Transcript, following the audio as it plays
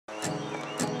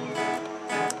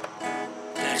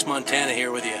Dax Montana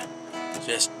here with you.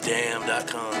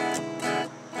 JustDamn.com.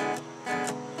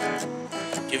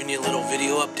 Giving you a little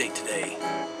video update today.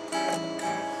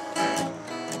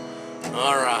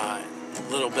 Alright, a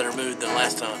little better mood than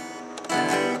last time.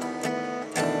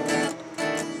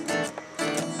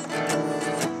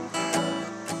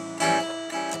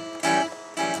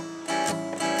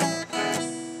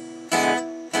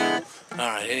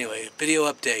 Alright, anyway, video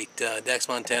update. Dax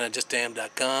Montana,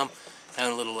 JustDamn.com.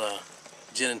 Having a little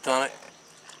gin and tonic.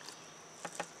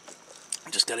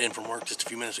 Just got in from work just a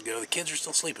few minutes ago. The kids are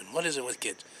still sleeping. What is it with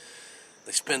kids?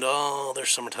 They spend all their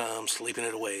summertime sleeping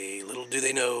it away. Little do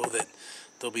they know that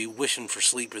they'll be wishing for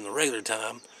sleep in the regular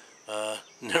time.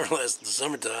 Nevertheless, the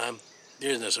summertime,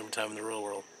 there is no summertime in the real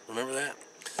world. Remember that?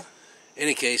 In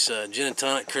any case, gin and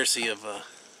tonic courtesy of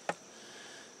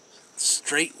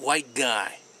Straight White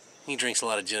Guy. He drinks a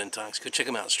lot of gin and tonics. Go check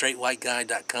him out.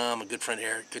 StraightWhiteGuy.com. A good friend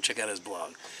Eric. Go check out his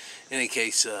blog. In any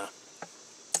case,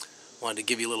 wanted to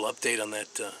give you a little update on that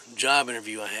job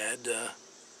interview I had.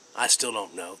 I still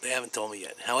don't know. They haven't told me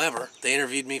yet. However, they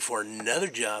interviewed me for another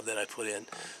job that I put in,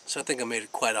 so I think I made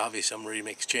it quite obvious I'm ready to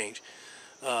make a change.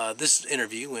 This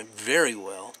interview went very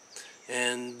well,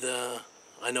 and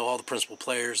I know all the principal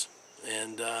players,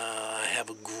 and I have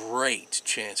a great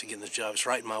chance of getting this job. It's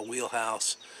right in my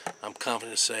wheelhouse. I'm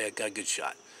confident to say I got a good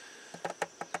shot.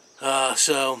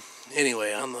 So,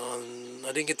 anyway,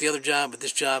 I didn't get the other job, but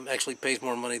this job actually pays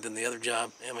more money than the other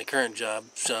job and my current job,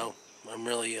 so I'm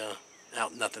really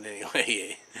out nothing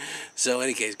anyway. So, in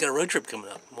any case, got a road trip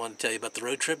coming up. I wanted to tell you about the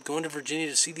road trip. Going to Virginia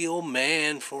to see the old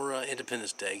man for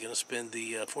Independence Day. Going to spend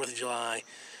the 4th of July,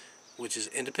 which is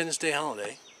Independence Day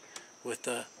holiday, with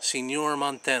Senor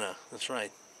Montana. That's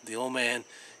right, the old man.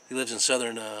 He lives in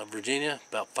southern Virginia,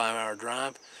 about 5-hour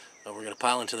drive. We're going to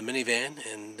pile into the minivan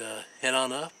and head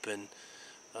on up and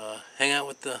hang out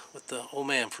with the old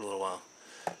man for a little while.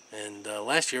 And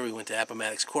last year we went to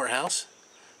Appomattox Courthouse.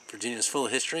 Virginia's full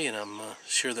of history, and I'm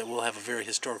sure that we'll have a very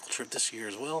historical trip this year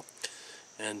as well.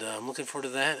 And I'm looking forward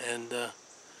to that. And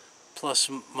plus,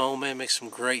 my old man makes some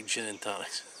great gin and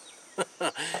tonics.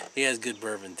 He has good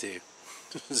bourbon too,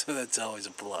 so that's always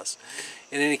a plus.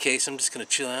 In any case, I'm just going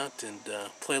to chill out and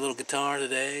play a little guitar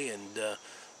today and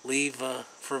leave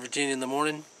for Virginia in the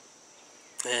morning.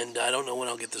 And I don't know when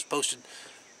I'll get this posted,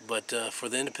 but for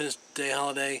the Independence Day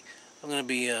holiday, I'm going to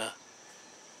be at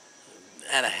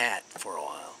a hat for a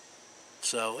while.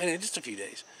 So anyway, just a few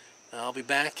days. I'll be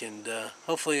back, and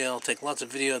hopefully I'll take lots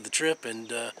of video of the trip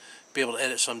and be able to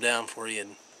edit some down for you.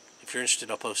 And if you're interested,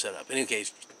 I'll post that up. In any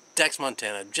case, Dax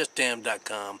Montana,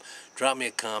 JustDamn.com. Drop me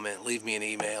a comment, leave me an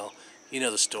email. You know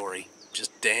the story.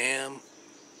 JustDamn.com.